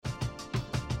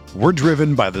We're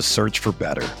driven by the search for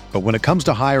better. But when it comes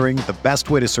to hiring, the best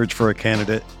way to search for a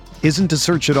candidate isn't to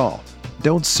search at all.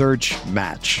 Don't search,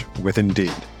 match with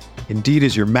Indeed. Indeed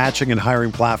is your matching and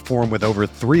hiring platform with over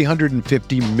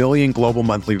 350 million global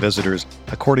monthly visitors,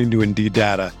 according to Indeed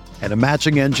data, and a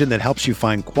matching engine that helps you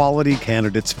find quality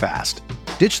candidates fast.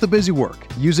 Ditch the busy work.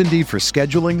 Use Indeed for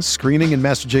scheduling, screening, and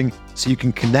messaging so you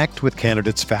can connect with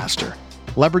candidates faster.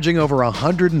 Leveraging over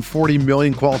 140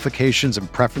 million qualifications and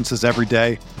preferences every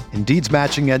day, Indeed's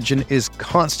matching engine is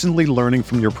constantly learning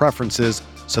from your preferences,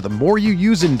 so the more you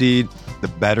use Indeed, the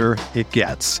better it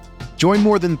gets. Join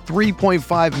more than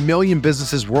 3.5 million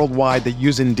businesses worldwide that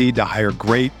use Indeed to hire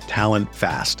great talent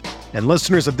fast. And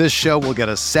listeners of this show will get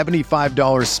a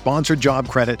 $75 sponsored job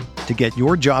credit to get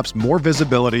your jobs more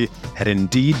visibility at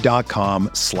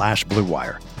Indeed.com/Blue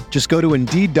Wire. Just go to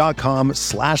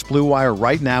Indeed.com/Blue Wire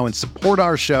right now and support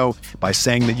our show by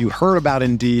saying that you heard about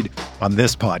Indeed on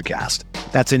this podcast.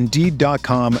 That's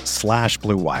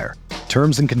Indeed.com/Blue Wire.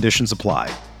 Terms and conditions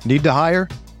apply. Need to hire?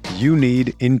 You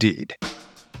need Indeed.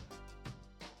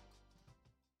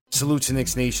 Salute to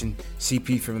Knicks Nation,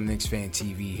 CP from Knicks Fan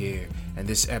TV here, and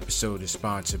this episode is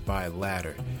sponsored by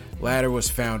Ladder. Ladder was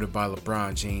founded by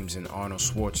LeBron James and Arnold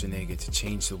Schwarzenegger to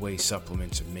change the way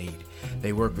supplements are made.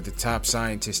 They work with the top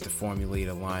scientists to formulate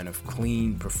a line of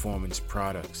clean performance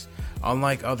products.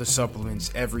 Unlike other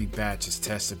supplements, every batch is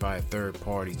tested by a third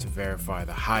party to verify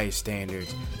the highest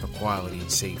standards for quality and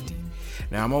safety.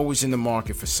 Now, I'm always in the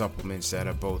market for supplements that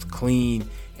are both clean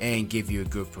and give you a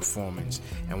good performance.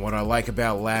 And what I like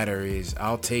about Ladder is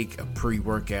I'll take a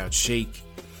pre-workout shake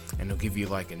and it'll give you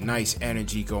like a nice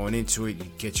energy going into it. You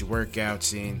get your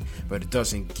workouts in, but it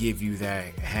doesn't give you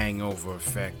that hangover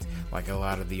effect like a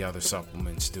lot of the other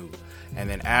supplements do. And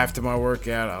then after my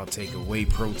workout, I'll take a whey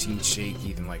protein shake,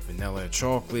 either like vanilla or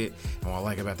chocolate. And what I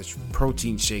like about the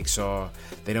protein shakes are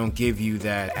they don't give you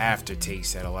that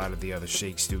aftertaste that a lot of the other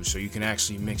shakes do. So you can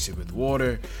actually mix it with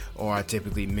water, or I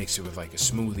typically mix it with like a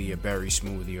smoothie, a berry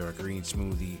smoothie, or a green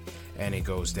smoothie, and it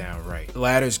goes down right.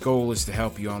 Ladder's goal is to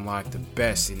help you unlock the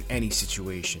best in any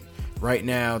situation. Right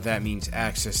now, that means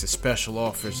access to special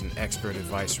offers and expert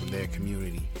advice from their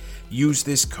community. Use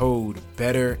this code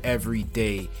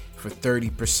BETTEREVERYDAY for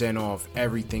 30% off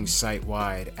everything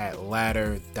site-wide at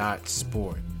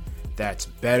ladder.sport. That's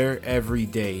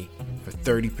BETTEREVERYDAY for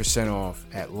 30% off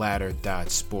at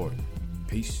ladder.sport.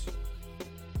 Peace.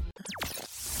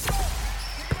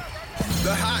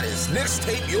 The hottest Knicks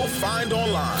tape you'll find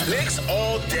online. Knicks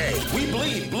all day. We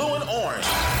bleed blue and orange.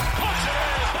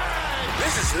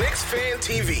 This is Knicks Fan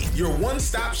TV, your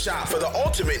one-stop shop for the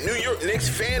ultimate New York Knicks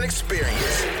fan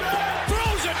experience.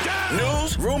 Throws it down.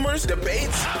 News, rumors,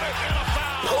 debates,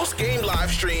 post-game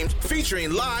live streams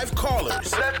featuring live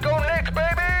callers. Let's go Knicks,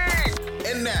 baby!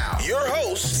 And now, your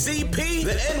host, CP,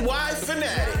 the NY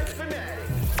Fanatic.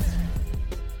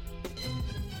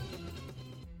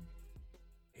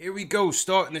 Here we go,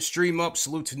 starting the stream up.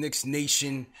 Salute to Knicks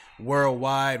Nation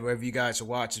worldwide, wherever you guys are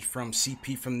watching from.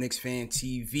 CP from Knicks Fan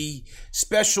TV.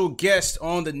 Special guest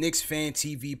on the Knicks Fan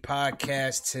TV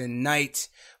podcast tonight.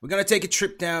 We're going to take a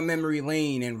trip down memory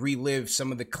lane and relive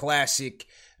some of the classic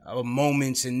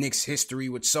moments in Knicks history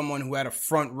with someone who had a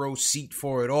front row seat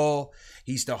for it all.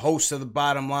 He's the host of the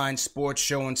Bottom Line Sports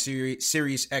Show on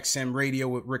Sirius XM Radio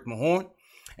with Rick Mahorn.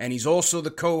 And he's also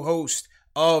the co-host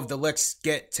of the Let's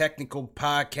Get Technical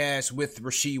podcast with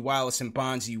Rasheed Wallace and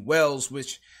Bonzi Wells,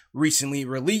 which recently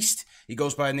released. He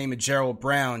goes by the name of Gerald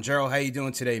Brown. Gerald, how you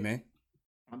doing today, man?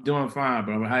 I'm doing fine,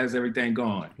 bro. How's everything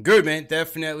going? Good, man.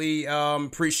 Definitely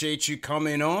appreciate you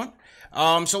coming on.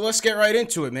 So let's get right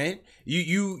into it, man.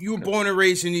 You were born and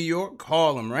raised in New York,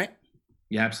 Harlem, right?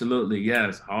 Yeah, absolutely.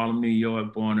 Yes. Harlem, New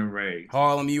York, born and raised.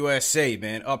 Harlem, USA,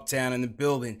 man. Uptown in the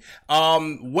building.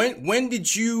 When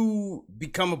did you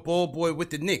become a ball boy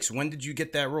with the Knicks? When did you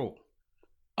get that role?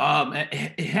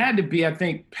 It had to be, I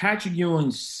think, Patrick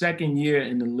Ewing's second year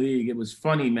in the league. It was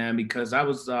funny, man, because I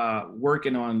was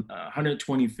working on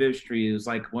 125th Street. It was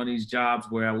like one of these jobs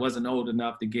where I wasn't old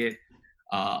enough to get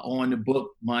on the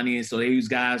book money. And so these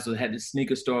guys had this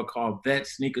sneaker store called Vet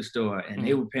Sneaker Store, and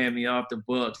they were paying me off the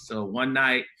books. So one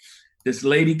night, this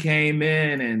lady came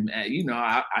in, and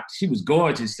she was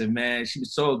gorgeous, and man, she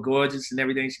was so gorgeous and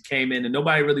everything. She came in, and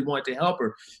nobody really wanted to help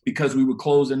her because we were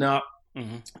closing up.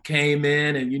 Came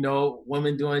in, and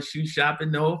women doing shoe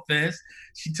shopping, no offense.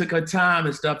 She took her time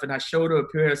and stuff, and I showed her a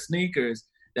pair of sneakers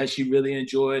that she really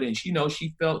enjoyed, and she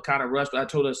felt kind of rushed, but I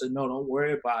told her, I said, no, don't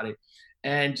worry about it.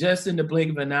 And just in the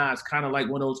blink of an eye, it's kind of like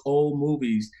one of those old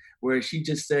movies where she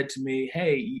just said to me,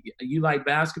 hey, you like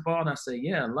basketball? And I said,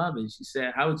 yeah, I love it. She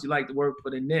said, how would you like to work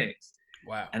for the Knicks?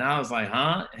 Wow. And I was like,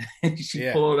 huh? And she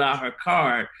pulled out her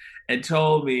card and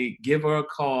told me, give her a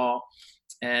call.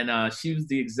 And she was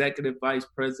the executive vice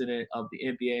president of the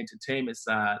NBA entertainment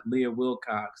side, Leah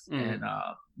Wilcox. And,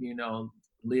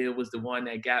 Leah was the one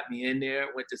that got me in there.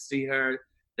 Went to see her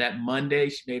that Monday.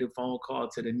 She made a phone call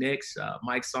to the Knicks,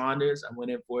 Mike Saunders. I went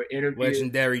in for an interview.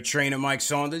 Legendary trainer Mike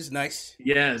Saunders. Nice.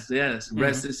 Yes.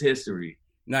 Rest is history.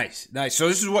 Nice. So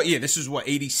this is what,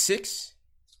 86?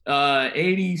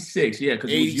 86, yeah, because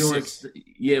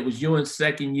it was Ewing's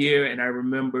second year, and I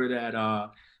remember that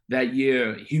that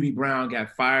year Hubie Brown got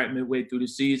fired midway through the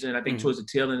season. I think towards the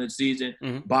tail end of the season,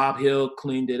 Bob Hill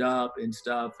cleaned it up and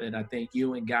stuff, and I think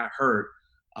Ewing got hurt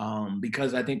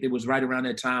because I think it was right around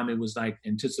that time. It was like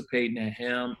anticipating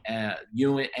that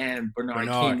Ewing and Bernard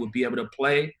King would be able to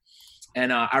play.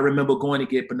 And I remember going to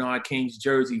get Bernard King's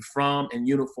jersey and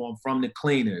uniform from the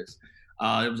cleaners.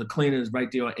 It was a cleaners right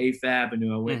there on 8th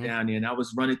Avenue. I went down there, and I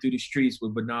was running through the streets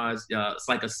with Bernard's. It's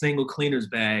like a single cleaners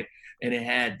bag, and it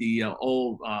had the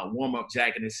old warm-up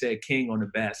jacket that said King on the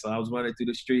back. So I was running through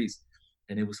the streets,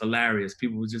 and it was hilarious.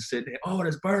 People were just sitting there, oh,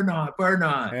 that's Bernard.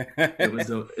 It was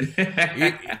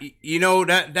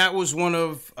that was one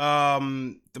of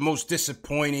the most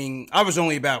disappointing. I was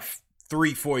only about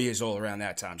 3-4 years old around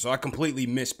that time. So I completely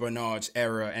missed Bernard's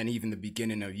era and even the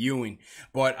beginning of Ewing.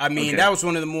 But I mean, that was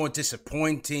one of the more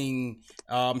disappointing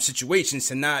situations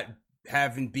to not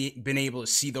having been able to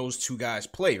see those two guys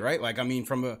play, right? Like, I mean,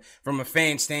 from a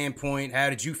fan standpoint, how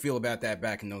did you feel about that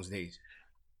back in those days?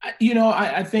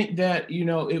 I think that,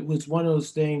 it was one of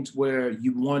those things where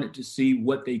you wanted to see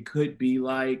what they could be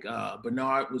like.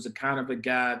 Bernard was a kind of a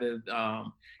guy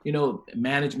that,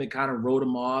 management kind of wrote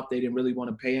him off. They didn't really want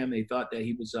to pay him. They thought that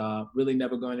he was really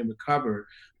never going to recover.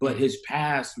 But his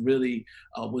past really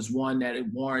was one that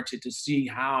it warranted to see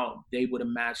how they would have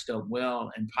matched up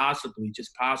well, and possibly,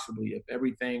 if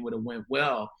everything would have went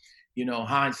well.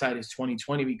 Hindsight is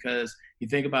 20/20, because you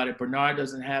think about it, Bernard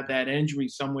doesn't have that injury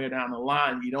somewhere down the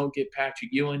line. You don't get Patrick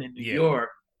Ewing in New York.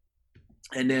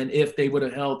 And then if they would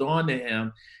have held on to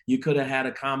him, you could have had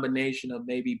a combination of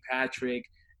maybe Patrick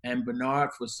and Bernard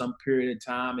for some period of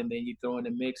time, and then you throw in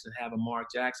the mix and have a Mark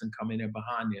Jackson come in there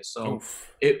behind there. So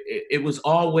it was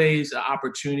always an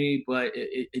opportunity, but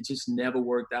it just never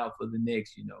worked out for the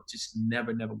Knicks, just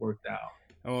never worked out.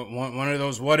 One of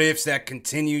those what ifs that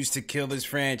continues to kill this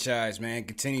franchise, man.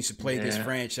 Continues to play this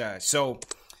franchise. So,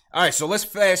 all right. So let's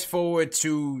fast forward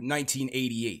to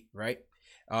 1988, right?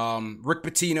 Rick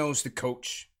Pitino's the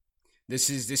coach. This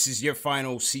is your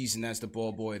final season as the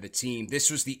ball boy of the team.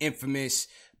 This was the infamous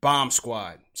bomb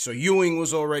squad. So Ewing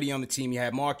was already on the team. You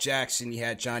had Mark Jackson. You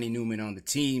had Johnny Newman on the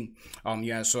team.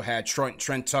 You also had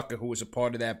Trent Tucker, who was a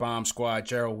part of that bomb squad.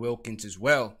 Gerald Wilkins as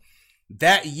well.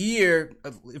 That year,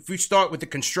 if we start with the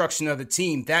construction of the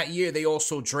team, that year they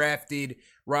also drafted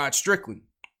Rod Strickland.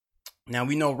 Now,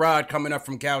 we know Rod coming up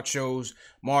from Gauchos,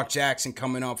 Mark Jackson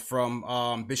coming up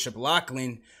from Bishop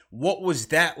Loughlin. What was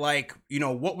that like?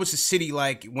 What was the city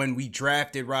like when we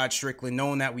drafted Rod Strickland,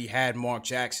 knowing that we had Mark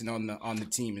Jackson on the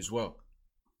team as well?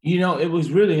 It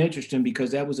was really interesting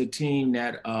because that was a team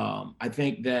that I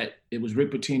think that it was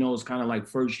Rick Pitino's kind of like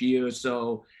first year or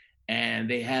so. And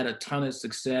they had a ton of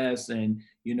success, and,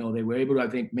 they were able to, I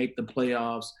think, make the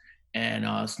playoffs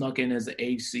and snuck in as an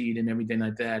 8th seed and everything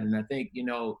like that. And I think,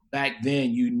 back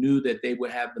then you knew that they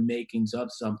would have the makings of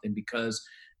something, because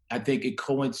I think it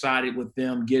coincided with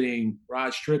them getting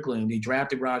Rod Strickland. They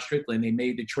drafted Rod Strickland. They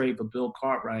made the trade for Bill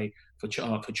Cartwright, for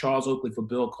Charles Oakley for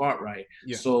Bill Cartwright.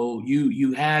 Yeah. So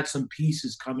you had some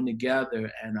pieces coming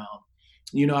together, and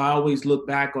I always look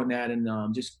back on that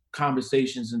and just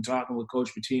conversations and talking with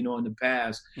Coach Pitino in the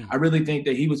past. I really think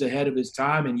that he was ahead of his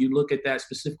time. And you look at that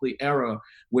specifically era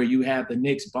where you have the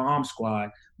Knicks bomb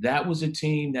squad. That was a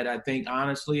team that I think,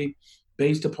 honestly,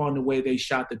 based upon the way they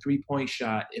shot the three-point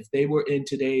shot, if they were in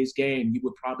today's game, you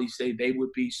would probably say they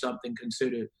would be something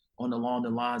considered along the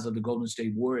lines of the Golden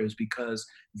State Warriors, because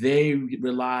they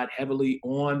relied heavily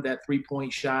on that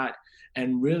three-point shot.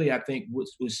 And really, I think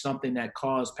was something that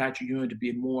caused Patrick Ewing to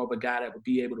be more of a guy that would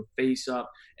be able to face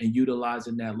up and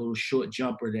utilizing that little short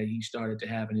jumper that he started to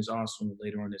have in his arsenal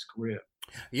later on in his career.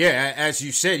 Yeah, as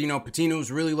you said,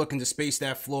 Pitino's really looking to space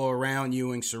that floor around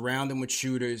Ewing, surround him with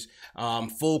shooters,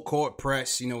 full court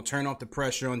press, turn up the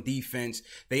pressure on defense.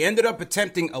 They ended up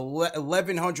attempting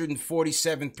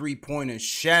 1,147 three-pointers,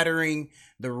 shattering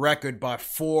the record by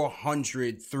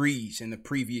 400 threes in the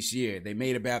previous year. They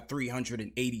made about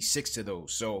 386 of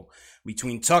those. So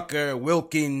between Tucker,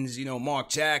 Wilkins, Mark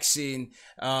Jackson,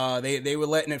 they were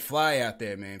letting it fly out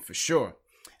there, man, for sure.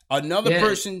 Another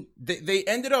person, they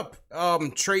ended up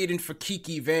trading for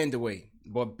Kiki Vandeweghe.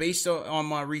 But based on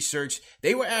my research,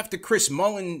 they were after Chris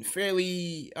Mullin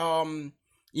fairly,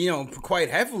 quite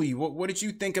heavily. What did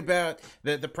you think about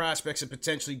the prospects of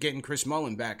potentially getting Chris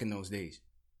Mullin back in those days?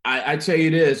 I tell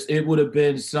you this, it would have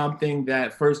been something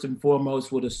that first and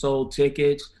foremost would have sold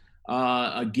tickets.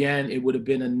 Again, it would have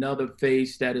been another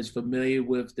face that is familiar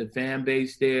with the fan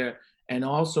base there. And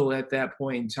also at that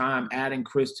point in time, adding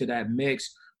Chris to that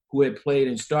mix, who had played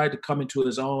and started to come into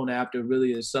his own after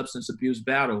really a substance abuse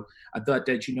battle. I thought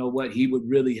that, you know what, he would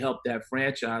really help that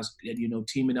franchise,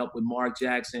 teaming up with Mark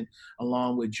Jackson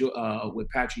along with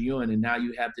Patrick Ewing. And now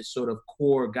you have this sort of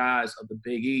core guys of the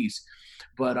Big East.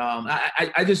 But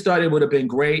I just thought it would have been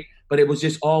great. But it was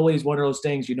just always one of those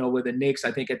things, where the Knicks,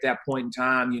 I think at that point in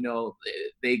time,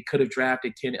 they could have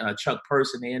drafted Chuck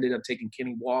Person. They ended up taking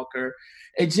Kenny Walker.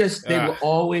 They were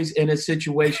always in a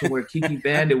situation where Kiki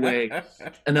Vandeweghe,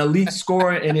 an elite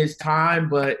scorer in his time,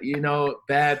 but,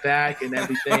 bad back and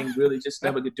everything, really just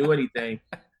never could do anything.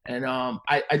 And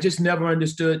I just never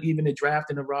understood even the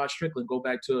drafting of Rod Strickland. Go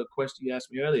back to a question you asked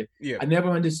me earlier. Yeah. I never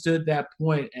understood that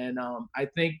point. And I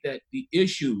think that the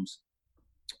issues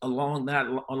along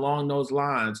those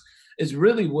lines is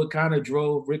really what kind of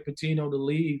drove Rick Pitino to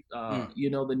leave,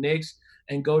 the Knicks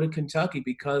and go to Kentucky,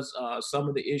 because some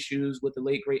of the issues with the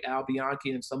late great Al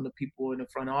Bianchi and some of the people in the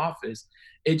front office,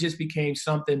 it just became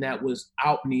something that was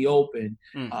out in the open.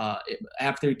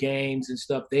 After games and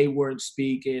stuff, they weren't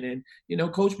speaking. And,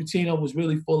 Coach Pitino was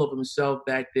really full of himself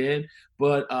back then.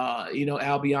 But,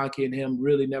 Al Bianchi and him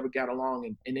really never got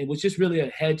along. And it was just really a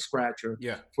head scratcher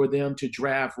for them to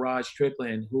draft Rod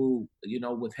Strickland, who,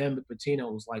 with him and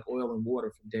Pitino was like oil and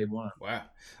water from day one. Wow.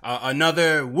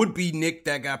 Another would-be Knick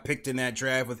that got picked in that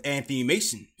draft with Anthony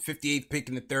Mason, 58th pick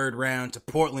in the third round to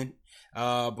Portland.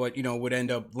 But would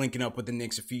end up linking up with the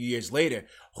Knicks a few years later.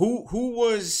 Who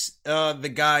was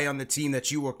the guy on the team that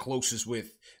you were closest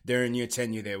with during your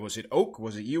tenure there? Was it Oak?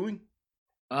 Was it Ewing?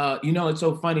 It's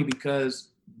so funny because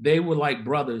they were like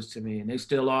brothers to me, and they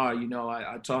still are.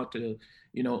 I talked to,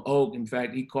 Oak. In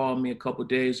fact, he called me a couple of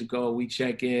days ago. We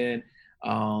check in.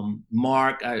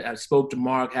 Mark, I spoke to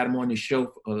Mark, had him on the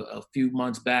show a few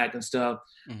months back and stuff.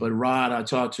 Mm-hmm. But Rod, I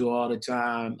talk to all the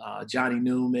time. Johnny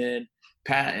Newman.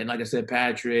 Pat, and like I said,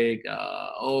 Patrick,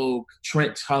 Oak,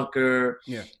 Trent Tucker.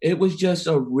 Yeah. It was just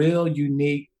a real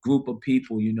unique group of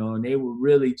people, and they were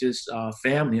really just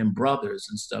family and brothers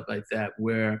and stuff like that,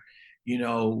 where,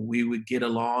 we would get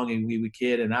along and we would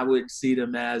kid, and I wouldn't see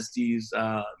them as these,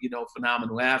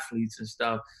 phenomenal athletes and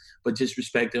stuff, but just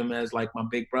respect them as like my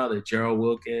big brother, Gerald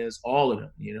Wilkins, all of them,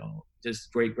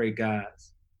 just great, great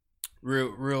guys.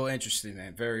 Real interesting,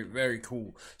 man. Very, very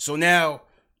cool. So now,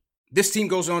 this team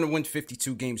goes on to win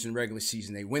 52 games in regular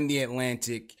season. They win the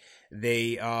Atlantic.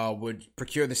 They would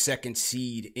procure the second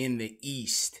seed in the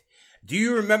East. Do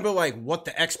you remember, what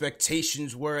the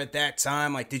expectations were at that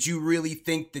time? Did you really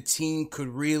think the team could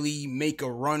really make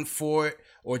a run for it?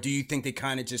 Or do you think they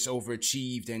kind of just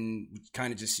overachieved and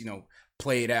kind of just,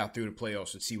 play it out through the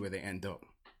playoffs and see where they end up?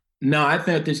 No, I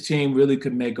think this team really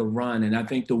could make a run. And I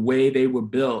think the way they were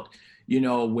built,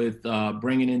 with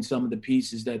bringing in some of the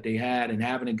pieces that they had and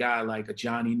having a guy like a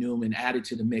Johnny Newman added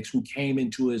to the mix who came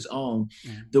into his own,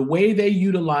 the way they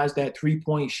utilized that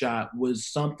three-point shot was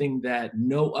something that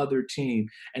no other team,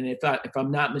 and if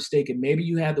I'm not mistaken, maybe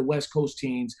you had the West Coast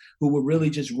teams who were really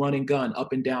just running gun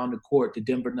up and down the court, the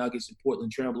Denver Nuggets, the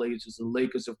Portland Trailblazers, the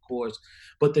Lakers, of course.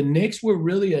 But the Knicks were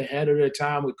really ahead of their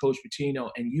time with Coach Pitino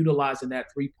and utilizing that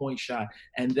three-point shot.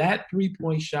 And that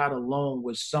three-point shot alone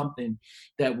was something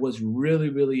that was really,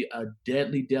 really a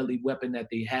deadly, deadly weapon that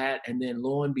they had. And then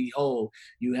lo and behold,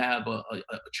 you have a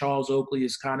Charles Oakley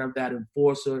is kind of that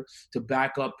enforcer to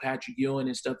back up Patrick Ewing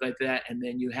and stuff like that. And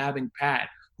then you having Pat,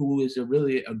 who is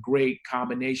really a great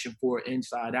combination for an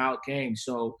inside-out game.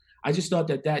 So I just thought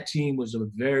that team was a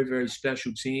very, very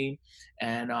special team.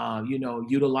 And,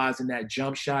 utilizing that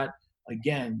jump shot,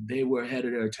 again, they were ahead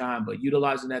of their time. But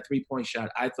utilizing that three-point shot,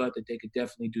 I thought that they could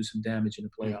definitely do some damage in the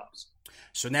playoffs.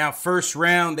 So now first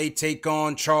round, they take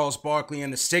on Charles Barkley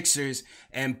and the Sixers.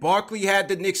 And Barkley had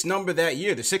the Knicks number that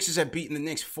year. The Sixers had beaten the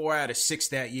Knicks 4 out of 6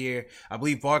 that year. I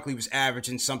believe Barkley was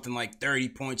averaging something like 30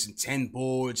 points and 10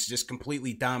 boards, just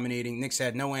completely dominating. Knicks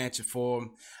had no answer for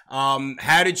him.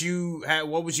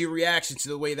 What was your reaction to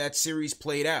the way that series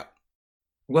played out?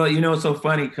 Well, it's so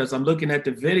funny because I'm looking at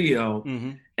the video,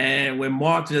 and when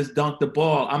Mark just dunked the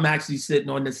ball, I'm actually sitting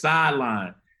on the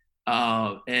sideline.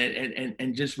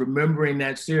 And just remembering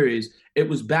that series, it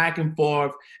was back and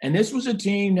forth. And this was a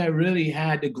team that really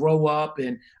had to grow up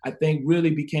and I think really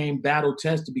became battle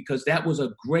tested because that was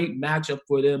a great matchup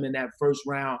for them in that first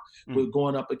round. We're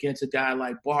going up against a guy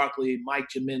like Barkley, Mike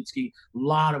Jaminski, a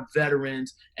lot of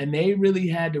veterans. And they really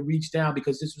had to reach down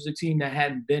because this was a team that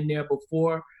hadn't been there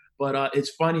before. But it's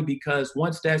funny because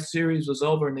once that series was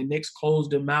over and the Knicks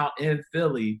closed them out in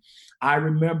Philly, I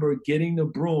remember getting the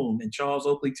broom and Charles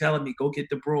Oakley telling me, go get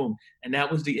the broom. And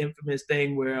that was the infamous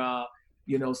thing where,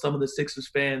 some of the Sixers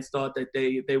fans thought that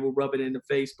they were rubbing it in the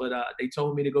face, but they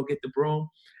told me to go get the broom.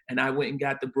 And I went and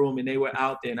got the broom and they were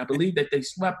out there. And I believe that they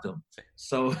swept them.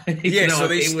 So, so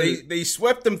they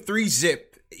swept them 3-0.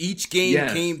 Each game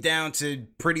came down to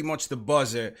pretty much the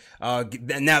buzzer.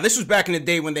 Now, this was back in the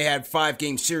day when they had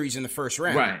 5-game series in the first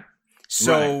round. Right.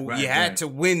 So you had to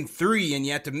win 3, and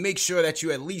you had to make sure that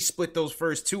you at least split those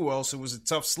first 2, or else it was a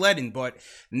tough sledding. But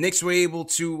the Knicks were able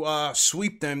to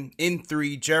sweep them in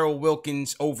 3. Gerald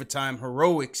Wilkins overtime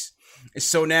heroics.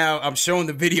 So now I'm showing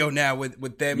the video now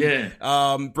with them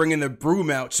bringing the broom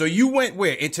out. So you went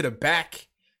where? Into the back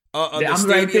of the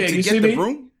stadium to get the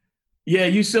broom? Yeah,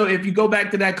 if you go back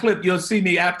to that clip, you'll see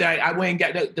me after I went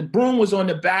and got the broom was on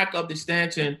the back of the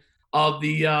stanchion of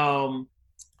the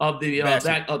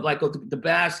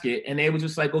basket, and they were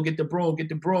just like, go get the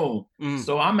broom.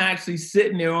 So I'm actually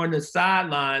sitting there on the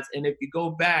sidelines, and if you go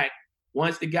back,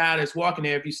 once the guy that's walking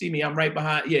there, if you see me, I'm right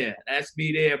behind. Yeah, that's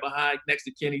me there behind next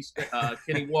to Kenny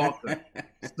Walker.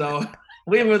 So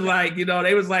we was like,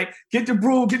 they was like, get the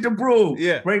broom,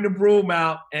 bring the broom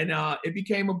out. And it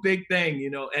became a big thing,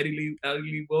 Eddie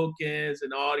Lee Wilkins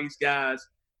and all these guys.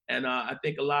 And I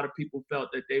think a lot of people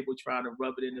felt that they were trying to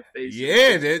rub it in the face.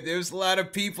 Yeah, there's a lot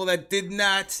of people that did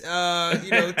not,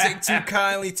 take too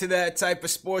kindly to that type of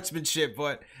sportsmanship.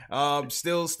 But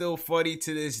still funny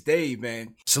to this day,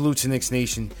 man. Salute to Knicks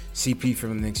Nation. CP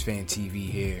from the Knicks Fan TV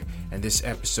here. And this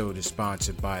episode is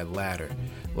sponsored by Ladder.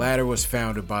 Ladder was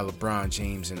founded by LeBron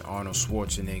James and Arnold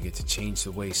Schwarzenegger to change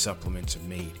the way supplements are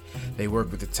made. They work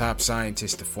with the top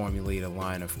scientists to formulate a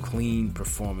line of clean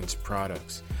performance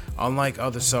products. Unlike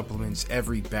other supplements,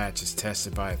 every batch is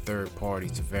tested by a third party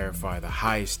to verify the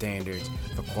highest standards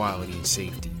for quality and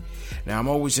safety. Now, I'm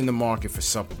always in the market for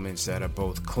supplements that are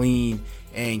both clean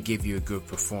and give you a good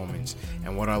performance.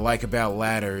 And what I like about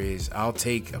Ladder is I'll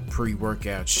take a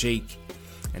pre-workout shake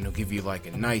and it'll give you like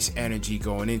a nice energy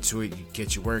going into it. You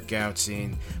get your workouts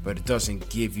in, but it doesn't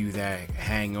give you that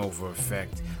hangover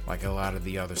effect like a lot of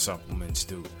the other supplements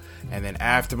do. And then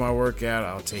after my workout,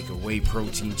 I'll take a whey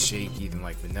protein shake, either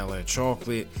like vanilla or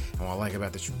chocolate. And what I like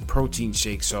about the protein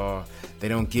shakes are they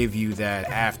don't give you that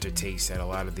aftertaste that a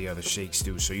lot of the other shakes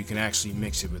do. So you can actually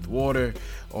mix it with water,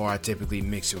 or I typically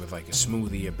mix it with like a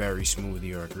smoothie, a berry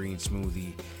smoothie, or a green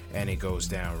smoothie, and it goes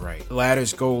down right.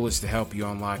 Ladder's goal is to help you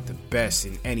unlock the best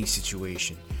in any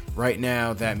situation. Right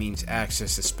now, that means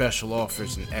access to special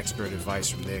offers and expert advice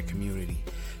from their community.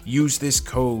 Use this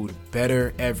code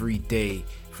BETTEREVERYDAY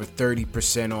for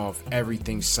 30% off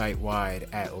everything site-wide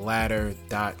at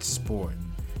ladder.sport.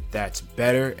 That's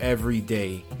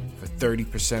BETTEREVERYDAY for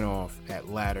 30% off at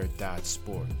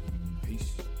ladder.sport.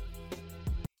 Peace.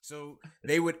 So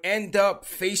they would end up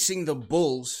facing the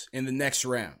Bulls in the next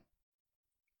round.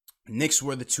 Knicks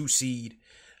were the 2 seed.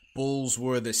 Bulls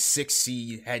were the 6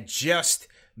 seed. Had just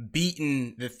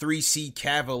beaten the 3 seed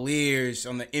Cavaliers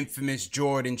on the infamous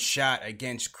Jordan shot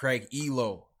against Craig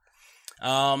Ehlo.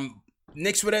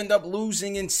 Knicks would end up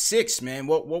losing in 6, man.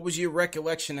 What was your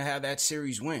recollection of how that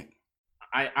series went?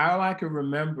 All I can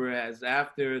remember as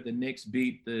after the Knicks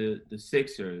beat the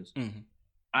Sixers,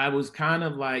 I was kind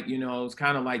of like,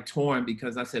 torn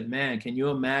because I said, man, can you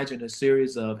imagine a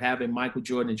series of having Michael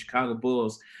Jordan and Chicago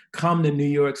Bulls come to New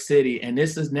York City? And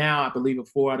this is now, I believe, a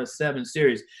 4 out of 7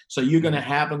 series. So you're going to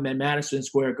have them at Madison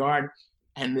Square Garden.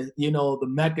 And, the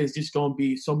Mecca is just going to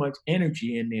be so much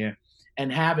energy in there. And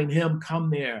having him come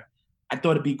there, I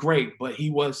thought it'd be great, but he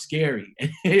was scary.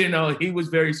 He was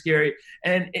very scary.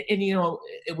 And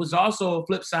it was also a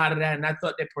flip side of that. And I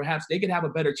thought that perhaps they could have a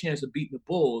better chance of beating the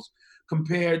Bulls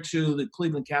compared to the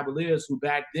Cleveland Cavaliers, who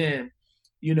back then,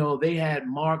 they had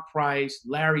Mark Price,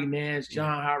 Larry Nance,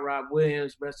 John Hot Rod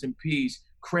Williams, rest in peace,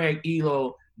 Craig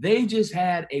Ehlo. They just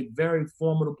had a very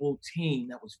formidable team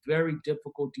that was very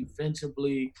difficult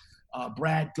defensively.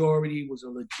 Brad Daugherty was a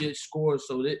legit scorer.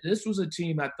 So this was a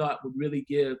team I thought would really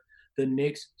give the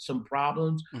Knicks some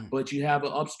problems, but you have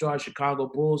an upstart Chicago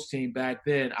Bulls team back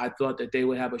then. I thought that they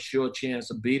would have a sure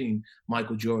chance of beating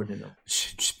Michael Jordan.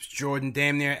 Jordan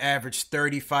damn near averaged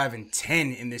 35 and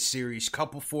 10 in this series,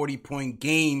 couple 40-point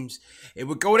games. It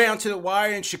would go down to the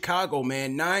wire in Chicago,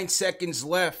 man. 9 seconds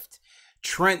left.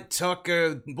 Trent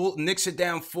Tucker, Knicks are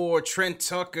down 4. Trent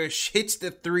Tucker hits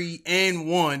the 3 and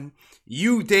 1.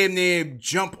 You damn near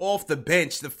jump off the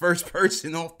bench, the first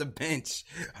person off the bench.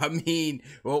 I mean,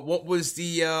 well, what was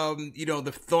the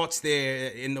the thoughts there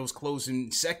in those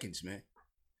closing seconds, man?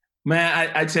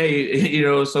 Man, I tell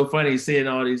you, it's so funny seeing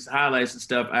all these highlights and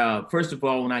stuff. First of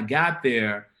all, when I got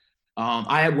there,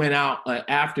 I went out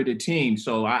after the team.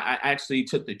 So I actually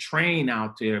took the train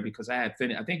out there because I had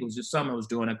finished. I think it was just something I was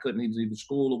doing. I couldn't even leave the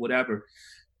school or whatever.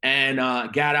 And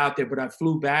got out there, but I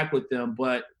flew back with them.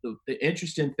 But the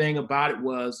interesting thing about it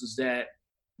is that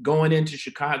going into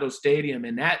Chicago Stadium,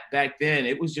 and that back then,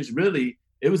 it was just really,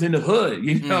 it was in the hood,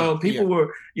 people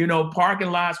were,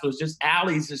 parking lots was just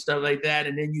alleys and stuff like that.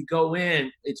 And then you go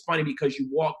in, it's funny because you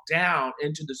walk down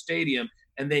into the stadium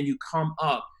and then you come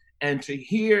up, and to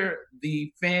hear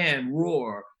the fan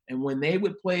roar. And when they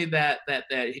would play that,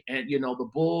 and the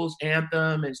Bulls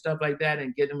anthem and stuff like that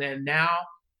and get them in now,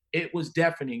 it was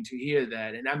deafening to hear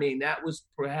that. And I mean, that was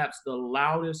perhaps the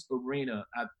loudest arena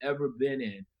I've ever been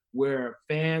in, where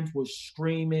fans were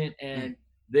screaming and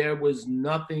there was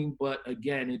nothing but,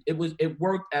 again, it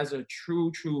worked as a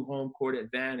true home court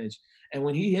advantage. And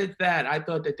when he hit that, I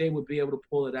thought that they would be able to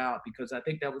pull it out, because I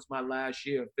think that was my last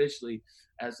year officially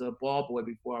as a ball boy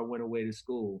before I went away to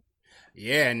school.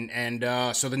 Yeah,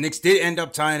 and so the Knicks did end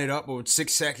up tying it up with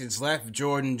 6 seconds left.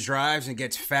 Jordan drives and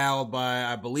gets fouled by,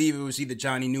 I believe it was either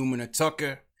Johnny Newman or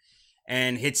Tucker,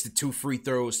 and hits the 2 free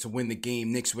throws to win the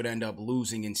game. Knicks would end up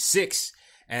losing in 6,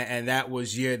 and that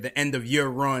was the end of your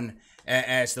run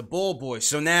as the ball boy.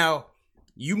 So now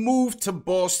you moved to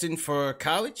Boston for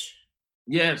college?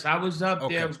 Yes, I was up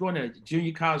there. I was going to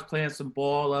junior college, playing some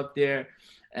ball up there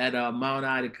at Mount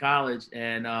Ida College,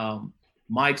 and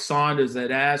Mike Saunders had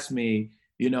asked me,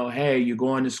 hey, you're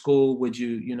going to school. Would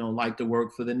you, like to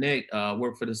work for the Knicks,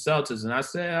 work for the Celtics? And I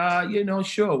said,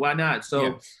 sure, why not?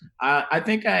 So I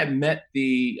think I had met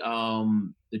the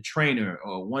trainer,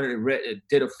 or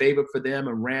did a favor for them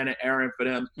and ran an errand for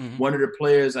them. Mm-hmm. One of the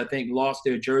players, I think, lost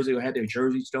their jersey or had their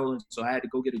jersey stolen. So I had to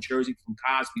go get a jersey from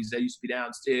Cosby's. They used to be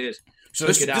downstairs. So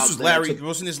this was Larry.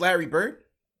 Wasn't this Larry Bird?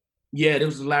 Yeah, this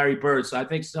was Larry Bird. So I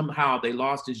think somehow they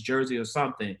lost his jersey or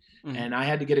something. Mm-hmm. And I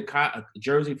had to get a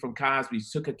jersey from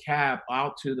Cosby's, took a cab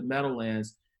out to the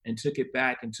Meadowlands and took it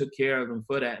back and took care of them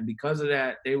for that. And because of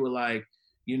that, they were like,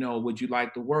 would you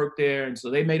like to work there? And so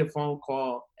they made a phone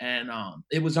call, and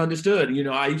it was understood.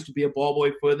 I used to be a ball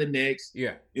boy for the Knicks.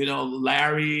 Yeah.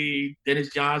 Larry, Dennis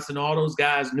Johnson, all those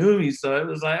guys knew me. So it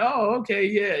was like, oh, okay,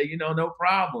 yeah, no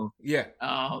problem. Yeah.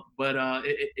 But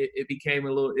it became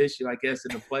a little issue, I guess,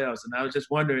 in the playoffs. And I was just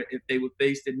wondering if they would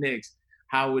face the Knicks,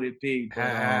 how would it be? But,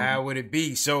 how would it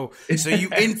be? So you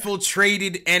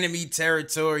infiltrated enemy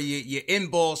territory. You're in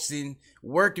Boston,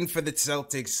 working for the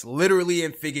Celtics, literally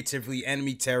and figuratively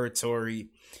enemy territory.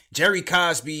 Jerry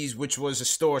Cosby's, which was a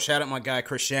store. Shout out my guy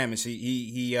Chris Shamus.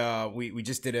 We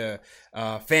just did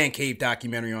a Fan Cave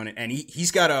documentary on it, and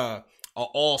he's got a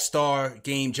All-Star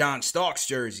Game John Starks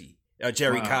jersey,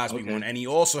 Jerry Cosby one, and he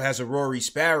also has a Rory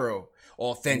Sparrow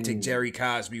authentic Jerry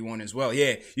Cosby one as well.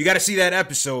 Yeah, you got to see that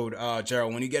episode,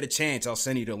 Gerald. When you get a chance, I'll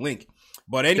send you the link.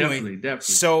 But anyway,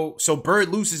 definitely. So Bird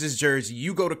loses his jersey.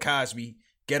 You go to Cosby,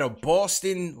 get a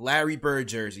Boston Larry Bird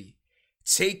jersey,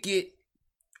 take it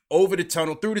over the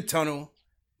tunnel, through the tunnel,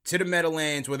 to the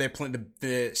Meadowlands where they're playing.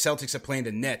 The Celtics are playing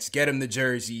the Nets. Get him the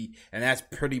jersey, and that's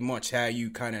pretty much how you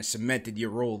kind of cemented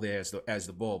your role there as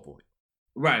the ball boy.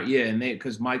 Right, yeah, and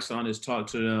because Mike Saunders talked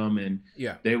to them, and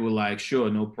they were like, sure,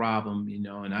 no problem, and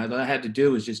all I had to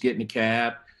do was just get in the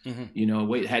cab, had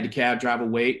the cab driver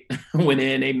wait, went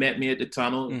in, they met me at the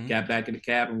tunnel, got back in the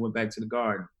cab and went back to the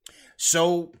Garden.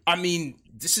 So, I mean,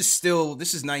 this is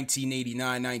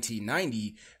 1989,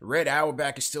 1990. Red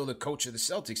Auerbach is still the coach of the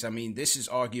Celtics. I mean, this is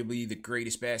arguably the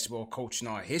greatest basketball coach in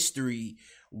our history.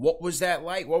 What was that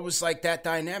like? What was that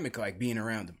dynamic like being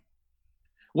around him?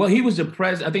 Well, he was the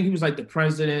president. I think he was like the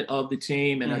president of the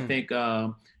team, and I think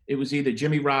it was either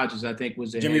Jimmy Rogers. I think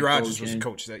was the Jimmy head Rogers coach. was the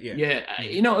coach.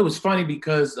 It was funny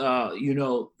because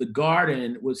the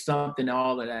Garden was something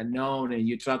all that I'd known, and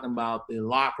you're talking about the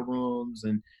locker rooms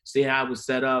and seeing how it was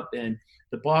set up, and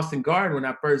the Boston Garden. When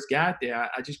I first got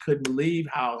there, I just couldn't believe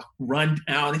how run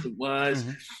down it was,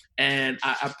 and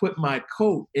I put my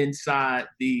coat inside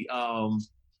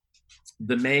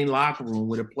the main locker room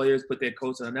where the players put their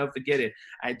coats on. I'll never forget it.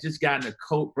 I had just gotten a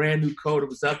coat, brand new coat. It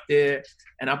was up there.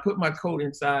 And I put my coat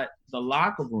inside the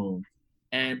locker room,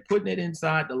 and putting it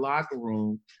inside the locker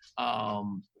room,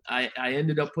 I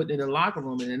ended up putting it in the locker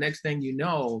room. And the next thing you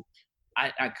know,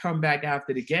 I come back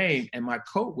after the game and my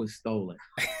coat was stolen.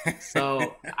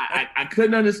 So I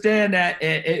couldn't understand that.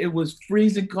 It was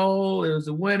freezing cold. It was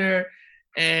the winter.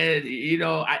 And, you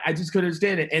know, I just couldn't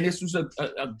understand it. And this was a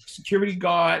security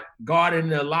guard in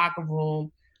the locker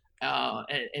room.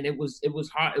 And it was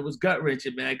hard. It was gut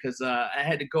wrenching, man, because I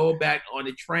had to go back on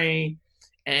the train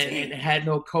and had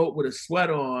no coat with a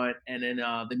sweater on. And then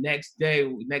the next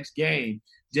game,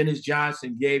 Dennis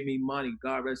Johnson gave me money.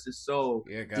 God rest his soul.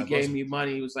 Yeah, he gave me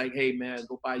money. He was like, "Hey, man,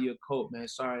 go buy you a coat, man.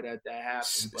 Sorry that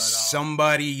happened." But,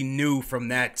 somebody knew from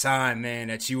that time, man,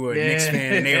 that you were a Knicks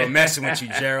fan and they were messing with you,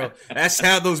 Gerald. That's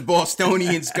how those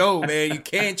Bostonians go, man. You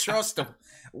can't trust them.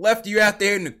 Left you out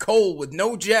there in the cold with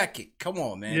no jacket. Come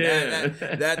on, man.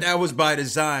 Yeah. That was by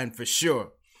design for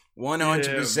sure.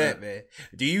 100%, man.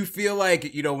 Do you feel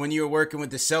like, you know, when you were working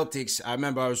with the Celtics, I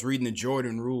remember I was reading the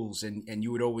Jordan rules and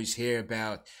you would always hear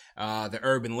about the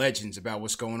urban legends about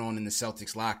what's going on in the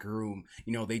Celtics locker room.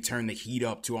 You know, they turn the heat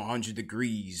up to 100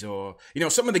 degrees or, you know,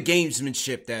 some of the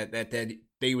gamesmanship that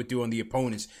they would do on the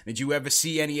opponents. Did you ever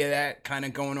see any of that kind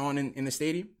of going on in the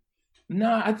stadium?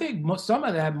 No, I think some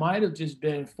of that might have just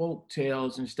been folk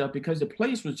tales and stuff because the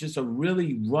place was just a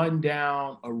really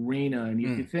rundown arena. And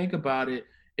if you think about it,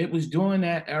 it was during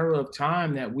that era of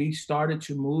time that we started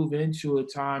to move into a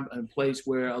time and place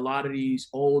where a lot of these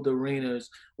old arenas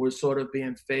were sort of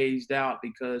being phased out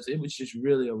because it was just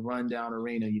really a rundown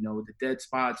arena, you know, with the dead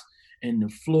spots in the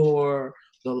floor.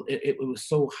 It was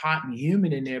so hot and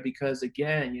humid in there because,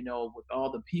 again, you know, with all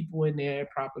the people in there,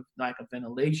 proper like a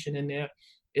ventilation in there,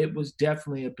 it was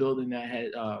definitely a building that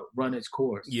had run its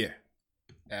course. Yeah.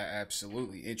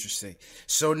 Absolutely. Interesting.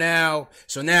 So now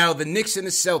the Knicks and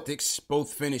the Celtics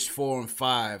both finished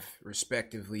 4-5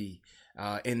 respectively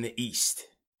in the East.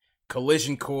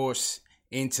 Collision course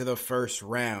into the first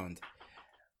round.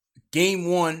 Game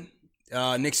 1,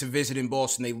 Knicks are visiting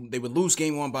Boston. They would lose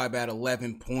game 1 by about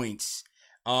 11 points.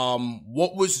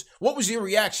 What was your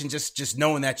reaction just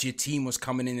knowing that your team was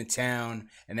coming into town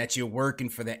and that you're working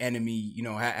for the enemy? You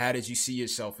know, how did you see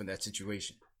yourself in that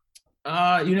situation?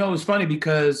 You know, it was funny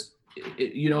because,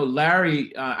 you know,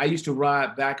 Larry, I used to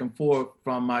ride back and forth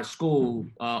from my school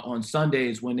on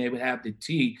Sundays when they would have the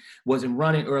T, wasn't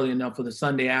running early enough for the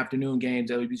Sunday afternoon games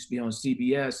that used to be on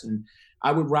CBS. And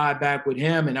I would ride back with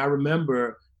him. And I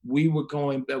remember we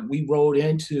rode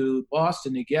into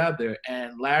Boston together.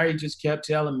 And Larry just kept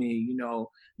telling me, you know,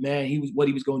 man, what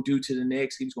he was going to do to the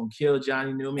Knicks. He was going to kill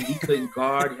Johnny Newman. He couldn't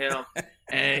guard him.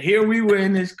 And here we were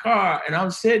in this car, and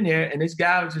I'm sitting there, and this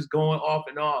guy was just going off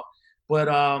and off. But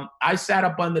I sat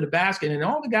up under the basket, and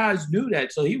all the guys knew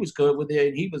that, so he was good with it,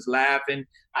 and he was laughing.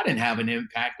 I didn't have an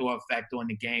impact or effect on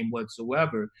the game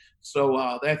whatsoever.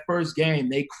 So that first game,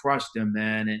 they crushed them,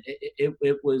 man. And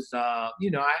it was,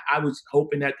 you know, I was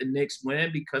hoping that the Knicks win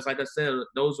because, like I said,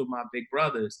 those were my big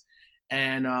brothers.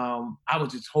 And I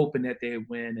was just hoping that they'd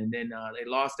win. And then they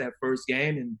lost that first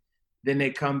game, and then they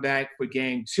come back for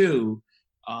game 2.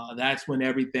 That's when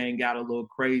everything got a little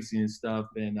crazy and stuff,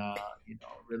 and you know,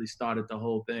 really started the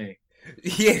whole thing.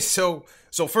 Yeah, so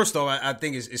first off, I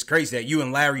think it's crazy that you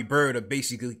and Larry Bird are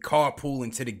basically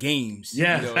carpooling to the games.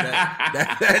 Yeah, you know,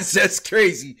 that's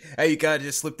crazy how you kind of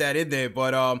just slip that in there.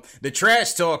 But the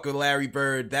trash talk of Larry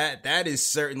Bird, that is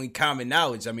certainly common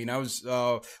knowledge. I mean, I was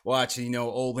watching, you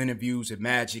know, old interviews with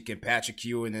Magic and Patrick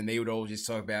Ewing, and they would always just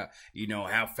talk about, you know,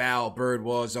 how foul Bird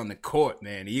was on the court,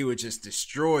 man. He would just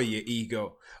destroy your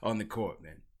ego on the court,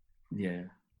 man. Yeah.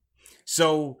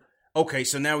 So. Okay,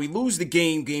 so now we lose the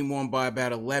game 1 by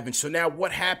about 11. So now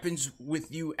what happens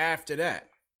with you after that?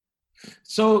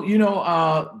 So, you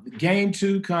know, game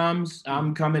 2 comes,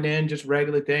 I'm coming in, just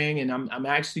regular thing. And I'm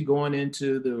actually going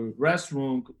into the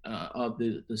restroom of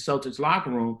the Celtics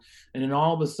locker room. And then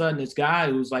all of a sudden, this guy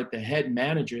who's like the head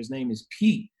manager, his name is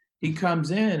Pete. He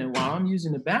comes in, and while I'm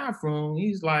using the bathroom,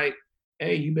 he's like,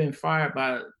 "Hey, you've been fired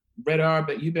by Red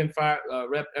Auerbach, you've been fired,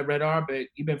 Red Auerbach,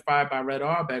 you've been fired by Red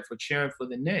Auerbach for cheering for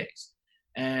the Knicks."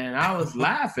 And I was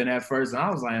laughing at first, and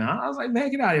I was like, huh? I was like, man,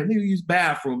 get out of here. Let me use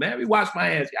bathroom, man. Let me wash my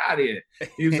hands. Get out of here.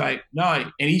 He was like, no.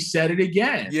 And he said it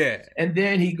again. Yeah. And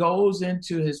then he goes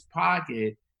into his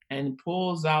pocket and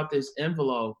pulls out this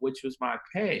envelope, which was my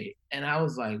pay. And I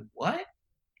was like, what?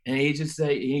 And he just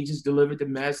delivered the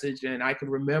message. And I can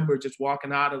remember just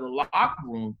walking out of the locker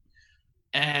room.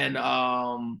 And,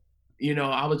 you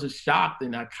know, I was just shocked,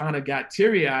 and I kind of got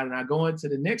teary-eyed, and I go into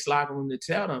the Knicks locker room to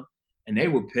tell them, and they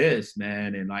were pissed,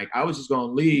 man. And, like, I was just going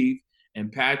to leave,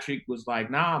 and Patrick was like,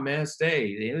 nah, man,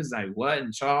 stay. And it was like, what?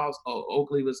 And Charles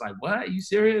Oakley was like, what? Are you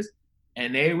serious?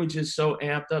 And they were just so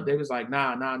amped up. They was like,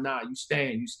 nah, you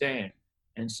staying.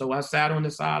 And so I sat on the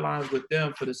sidelines with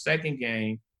them for the second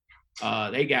game.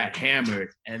 They got hammered.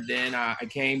 And then I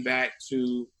came back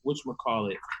to,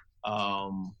 whatchamacallit,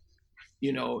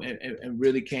 and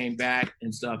really came back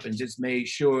and stuff and just made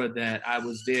sure that I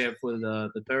was there for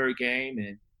the third game.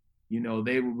 And,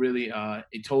 they were really,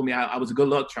 it told me I was a good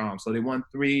luck charm. So they won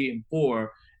 3 and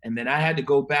 4. And then I had to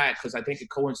go back because I think it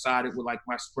coincided with like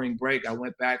my spring break. I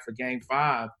went back for game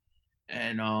 5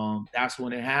 and that's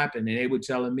when it happened. And they were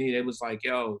telling me, they was like,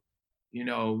 yo,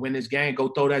 win this game, go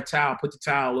throw that towel, put the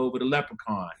towel over the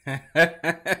leprechaun.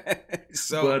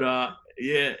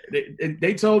 Yeah,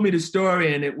 they told me the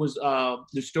story, and it was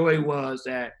the story was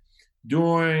that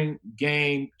during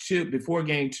before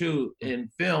game 2 in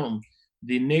film,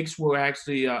 the Knicks were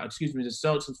actually, the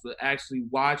Celtics were actually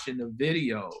watching the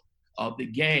video of the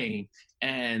game,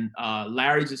 and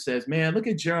Larry just says, "Man, look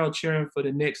at Gerald cheering for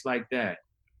the Knicks like that."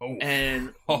 Oh.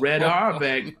 And Red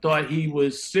Auerbach thought he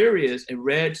was serious, and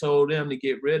Red told him to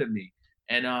get rid of me.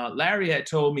 And Larry had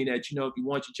told me that, if you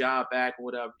want your job back or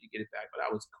whatever, you get it back. But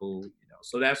I was cool,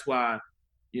 So that's why,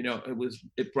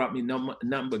 it brought me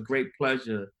nothing but great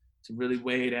pleasure to really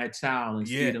wave that towel and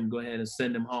see them go ahead and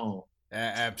send them home.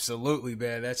 Absolutely,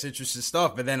 man. That's interesting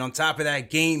stuff. But then on top of that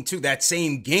game, too, that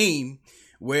same game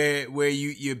where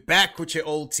you're back with your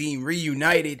old team,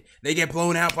 reunited, they get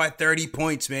blown out by 30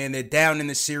 points, man. They're down in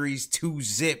the series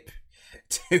 2-0.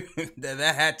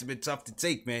 That had to be tough to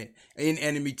take, man, in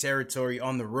enemy territory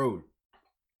on the road.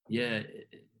 Yeah,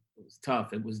 it was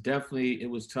tough. It was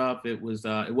tough. It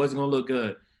wasn't gonna look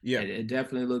good. Yeah, it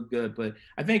definitely looked good. But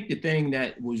I think the thing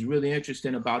that was really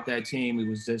interesting about that team, it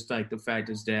was just like the fact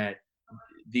is that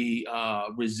the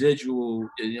residual,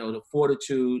 the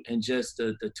fortitude and just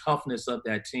the toughness of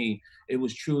that team. It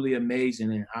was truly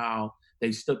amazing in how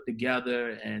they stuck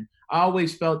together. And I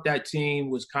always felt that team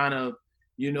was kind of,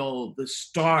 the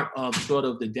start of sort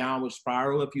of the downward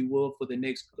spiral, if you will, for the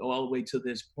Knicks all the way to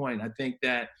this point. I think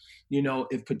that,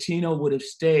 if Pitino would have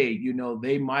stayed,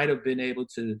 they might have been able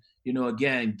to,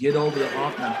 again, get over the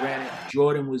hump. Now, granted,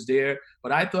 Jordan was there,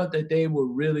 but I thought that they were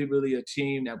really, really a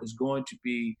team that was going to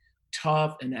be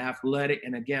tough and athletic.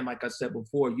 And again, like I said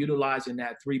before, utilizing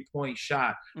that 3-point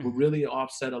shot would really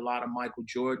offset a lot of Michael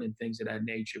Jordan and things of that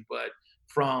nature. But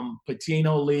from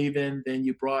Pitino leaving, then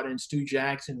you brought in Stu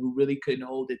Jackson, who really couldn't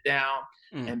hold it down.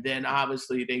 And then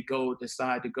obviously they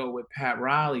decide to go with Pat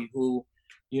Riley, who,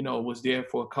 was there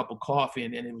for a cup of coffee.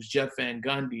 And then it was Jeff Van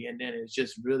Gundy. And then it's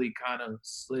just really kind of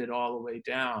slid all the way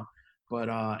down. But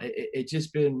it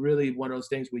just been really one of those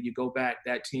things where you go back,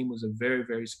 that team was a very,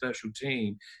 very special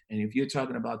team. And if you're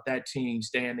talking about that team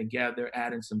staying together,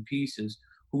 adding some pieces,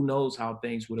 who knows how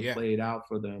things would have played out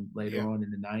for them later on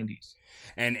in the 90s.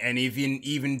 And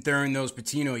even during those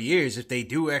Pitino years, if they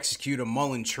do execute a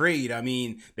Mullen trade, I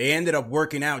mean, they ended up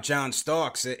working out John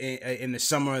Starks in the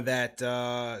summer of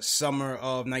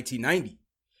 1990.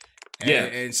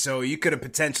 And so you could have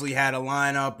potentially had a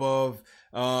lineup of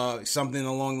something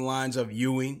along the lines of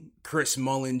Ewing, Chris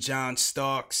Mullin, John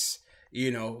Starks.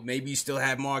 Maybe you still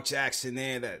have Mark Jackson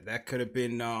there. That could have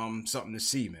been something to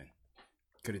see, man.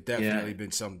 Could have definitely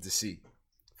been something to see,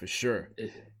 for sure.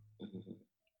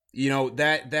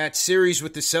 That series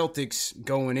with the Celtics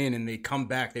going in, and they come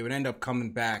back. They would end up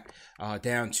coming back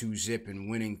down 2-0 and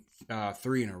winning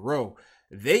 3 in a row.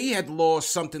 They had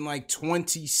lost something like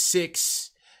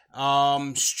 26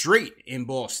 straight in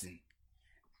Boston.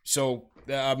 So,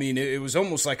 I mean, it was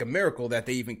almost like a miracle that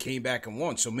they even came back and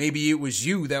won. So maybe it was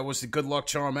you that was the good luck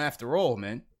charm after all,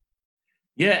 man.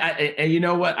 Yeah, and you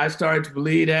know what? I started to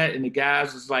believe that, and the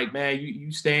guys was like, man,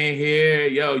 you staying here.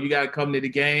 Yo, you got to come to the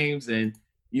games, and,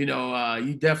 you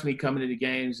definitely coming to the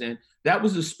games. And that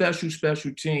was a special,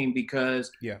 special team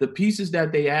because the pieces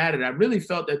that they added, I really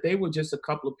felt that they were just a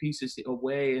couple of pieces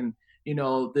away. And,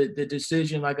 the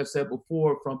decision, like I said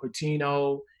before, from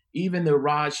Pitino, even the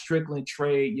Rod Strickland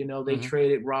trade, they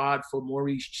traded Rod for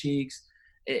Maurice Cheeks.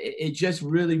 It just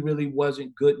really, really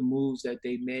wasn't good moves that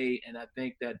they made. And I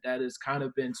think that has kind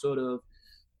of been sort of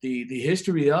the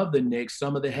history of the Knicks,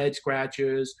 some of the head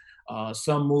scratchers,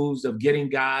 some moves of getting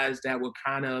guys that were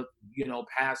kind of,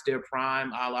 past their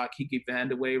prime, a la Kiki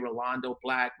Vandeweghe, Rolando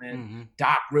Blackman,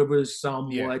 Doc Rivers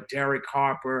somewhat, Derek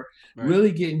Harper,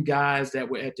 really getting guys that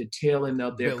were at the tail end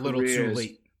of their careers. A little too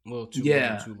late. A little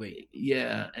too late.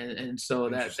 Yeah. And so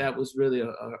that was really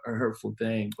a hurtful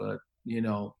thing. But,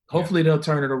 hopefully they'll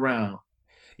turn it around.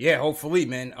 Yeah, hopefully,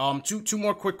 man. Two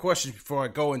more quick questions before I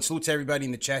go, and salute to everybody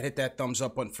in the chat. Hit that thumbs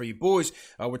up button for you boys.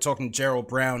 We're talking to Gerald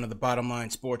Brown of the Bottom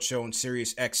Line Sports Show on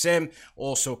Sirius XM,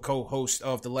 also co-host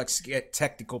of the Let's Get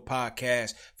Technical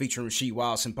podcast featuring Rasheed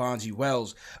Wallace and Bonzi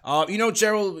Wells.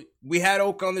 Gerald, we had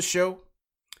Oak on the show,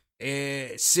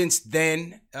 since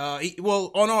then,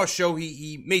 on our show,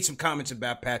 he made some comments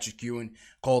about Patrick Ewing,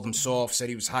 called him soft, said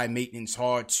he was high maintenance,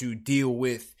 hard to deal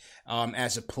with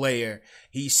as a player.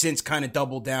 He's since kind of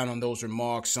doubled down on those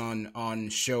remarks on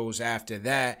shows after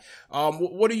that.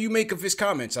 What do you make of his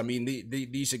comments? I mean,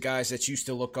 these are guys that you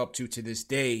still look up to this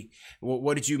day.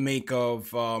 What did you make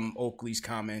of Oakley's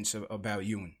comments about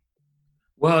Ewing?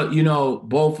 Well, you know,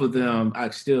 both of them,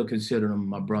 I still consider them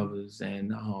my brothers.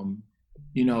 And,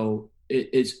 you know,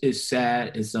 it's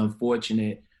sad. It's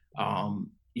unfortunate.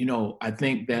 You know, I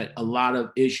think that a lot of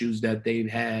issues that they've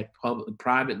had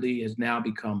privately has now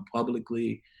become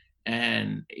publicly.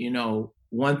 And, you know,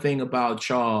 one thing about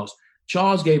Charles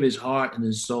gave his heart and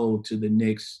his soul to the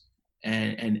Knicks.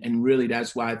 And really,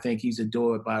 that's why I think he's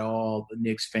adored by all the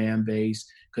Knicks fan base.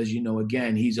 Because, you know,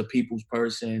 again, he's a people's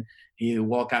person. He'll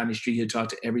walk out in the street, he'll talk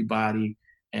to everybody.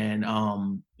 And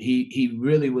he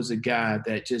really was a guy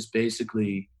that just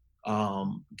basically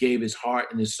gave his heart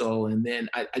and his soul. And then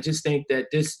I just think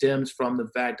that this stems from the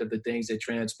fact of the things that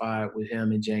transpired with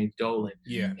him and James Dolan.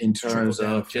 Yeah. In terms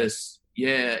of just,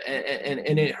 yeah,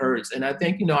 and it hurts. And I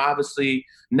think, you know, obviously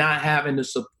not having the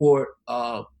support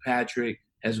of Patrick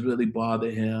has really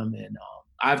bothered him. And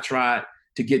I've tried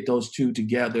to get those two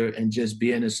together and just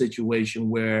be in a situation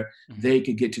where they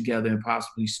could get together and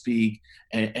possibly speak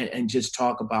and just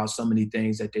talk about so many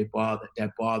things that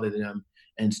bother them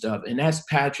and stuff. And that's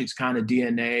Patrick's kind of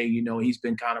DNA. You know, he's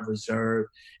been kind of reserved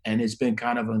and it's been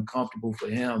kind of uncomfortable for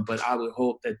him. But I would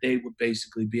hope that they would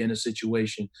basically be in a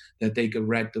situation that they could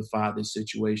rectify this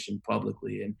situation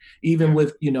publicly. And even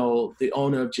with, you know, the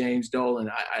owner of James Dolan,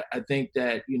 I think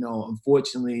that, you know,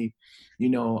 unfortunately, you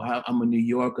know, I'm a New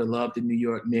Yorker, love the New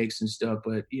York Knicks and stuff.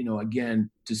 But, you know, again,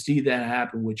 to see that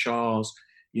happen with Charles,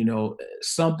 you know,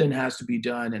 something has to be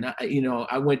done. And,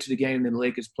 I went to the game and the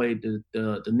Lakers played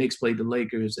the Knicks played the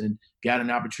Lakers and got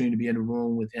an opportunity to be in the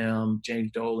room with him,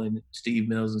 James Dolan, Steve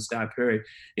Mills, and Scott Perry.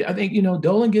 Yeah, I think, you know,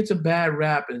 Dolan gets a bad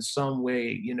rap in some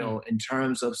way, you know, in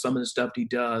terms of some of the stuff he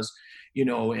does, you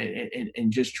know,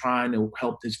 and just trying to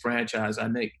help this franchise.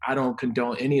 I don't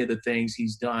condone any of the things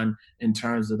he's done in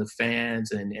terms of the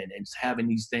fans and having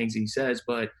these things he says,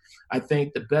 but I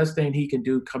think the best thing he can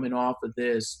do coming off of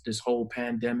this whole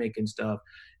pandemic and stuff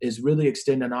is really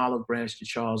extend an olive branch to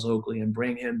Charles Oakley and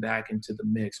bring him back into the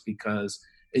mix, because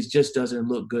it just doesn't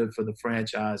look good for the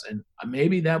franchise. And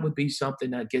maybe that would be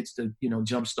something that gets the, you know,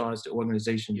 jumpstarts the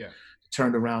organization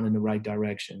turned around in the right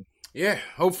direction. Yeah,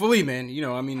 hopefully, man. You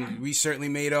know, I mean, we certainly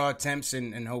made our attempts,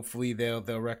 and hopefully they'll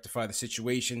rectify the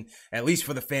situation, at least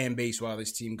for the fan base, while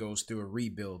this team goes through a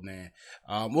rebuild, man.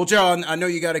 Well, John, I know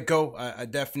you got to go. I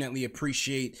definitely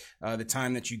appreciate the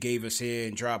time that you gave us here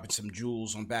and dropping some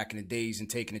jewels on back in the days and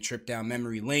taking a trip down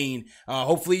memory lane.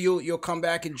 Hopefully you'll come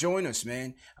back and join us,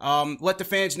 man. Let the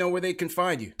fans know where they can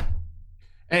find you.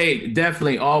 Hey,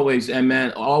 definitely, always, and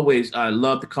man, always. I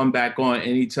love to come back on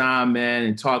anytime, man,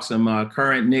 and talk some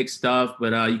current Knicks stuff.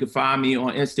 But you can find me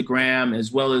on Instagram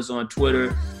as well as on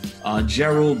Twitter,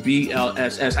 Gerald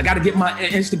BLSS. I got to get my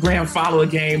Instagram follower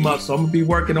game up, so I'm gonna be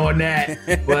working on that.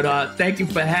 But thank you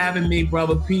for having me,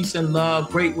 brother. Peace and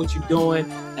love. Great what you're doing,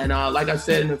 and like I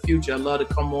said, in the future, I'd love to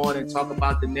come on and talk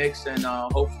about the Knicks and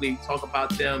hopefully talk about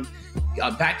them.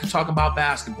 Back to talking about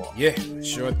basketball. Yeah,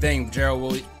 sure thing, Gerald.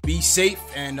 Well, be safe,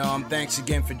 and thanks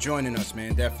again for joining us,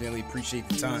 man. Definitely appreciate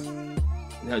the time.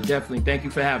 Yeah, definitely. Thank you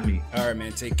for having me. All right,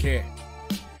 man. Take care.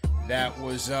 That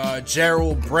was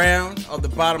Gerald Brown of the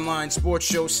Bottom Line Sports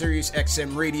Show, Sirius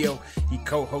XM Radio. He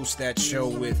co-hosts that show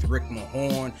with Rick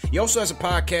Mahorn. He also has a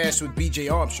podcast with BJ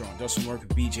Armstrong. Does some work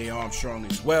with BJ Armstrong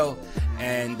as well.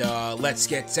 And Let's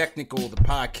Get Technical, the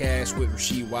podcast with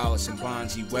Rasheed Wallace and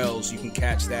Bonzi Wells. You can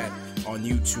catch that on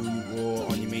YouTube or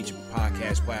on your major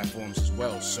podcast platforms as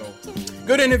well. So,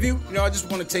 good interview. You know, I just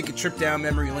want to take a trip down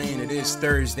memory lane. It is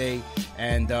Thursday,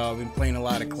 and we've been playing a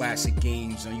lot of classic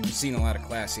games. You've been seeing a lot of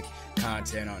classic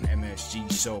content on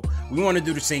MSG, so we want to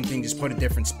do the same thing, just put a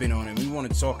different spin on it. We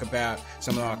want to talk about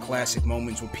some of our classic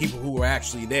moments with people who were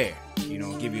actually there, you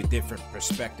know, give you a different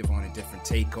perspective on it, different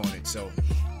take on it. So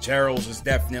Gerald's is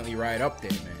definitely right up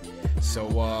there, man.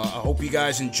 So I hope you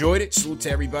guys enjoyed it. Salute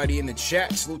to everybody in the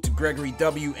chat. Salute to Gregory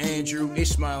W, Andrew,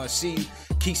 Ishmael, I see you,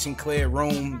 Keith Sinclair,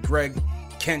 Rome, Greg,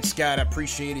 Ken Scott, I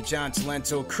appreciate it, John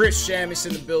Talento, Chris Shamus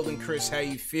in the building. Chris, how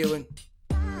you feeling?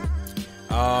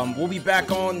 We'll be back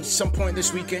on some point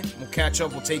this weekend. We'll catch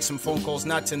up. We'll take some phone calls.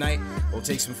 Not tonight. We'll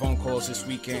take some phone calls this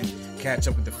weekend. Catch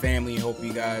up with the family. Hope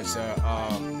you guys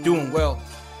are doing well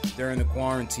during the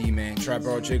quarantine, man.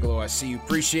 Triborough Gigolo, I see you.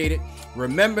 Appreciate it.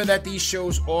 Remember that these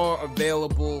shows are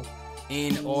available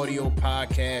in audio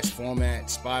podcast format: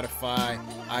 Spotify,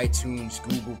 iTunes,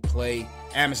 Google Play,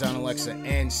 Amazon Alexa,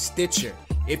 and Stitcher.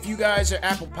 If you guys are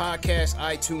Apple Podcasts,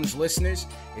 iTunes listeners,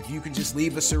 if you can just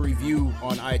leave us a review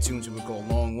on iTunes, it would go a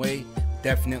long way.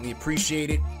 Definitely appreciate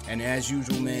it. And as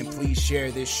usual, man, please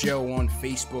share this show on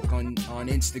Facebook, on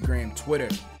Instagram, Twitter,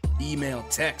 email,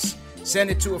 text. Send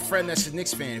it to a friend that's a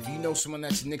Knicks fan. If you know someone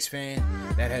that's a Knicks fan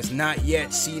that has not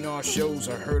yet seen our shows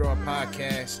or heard our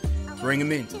podcast, bring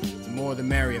them in. The more the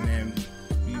merrier, man.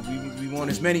 We want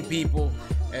as many people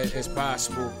as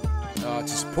possible to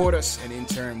support us, and in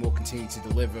turn, we'll continue to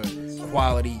deliver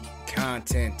quality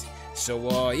content.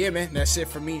 So, yeah, man, that's it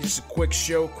for me. Just a quick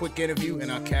show, quick interview,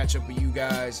 and I'll catch up with you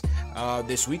guys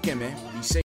this weekend, man. Be safe.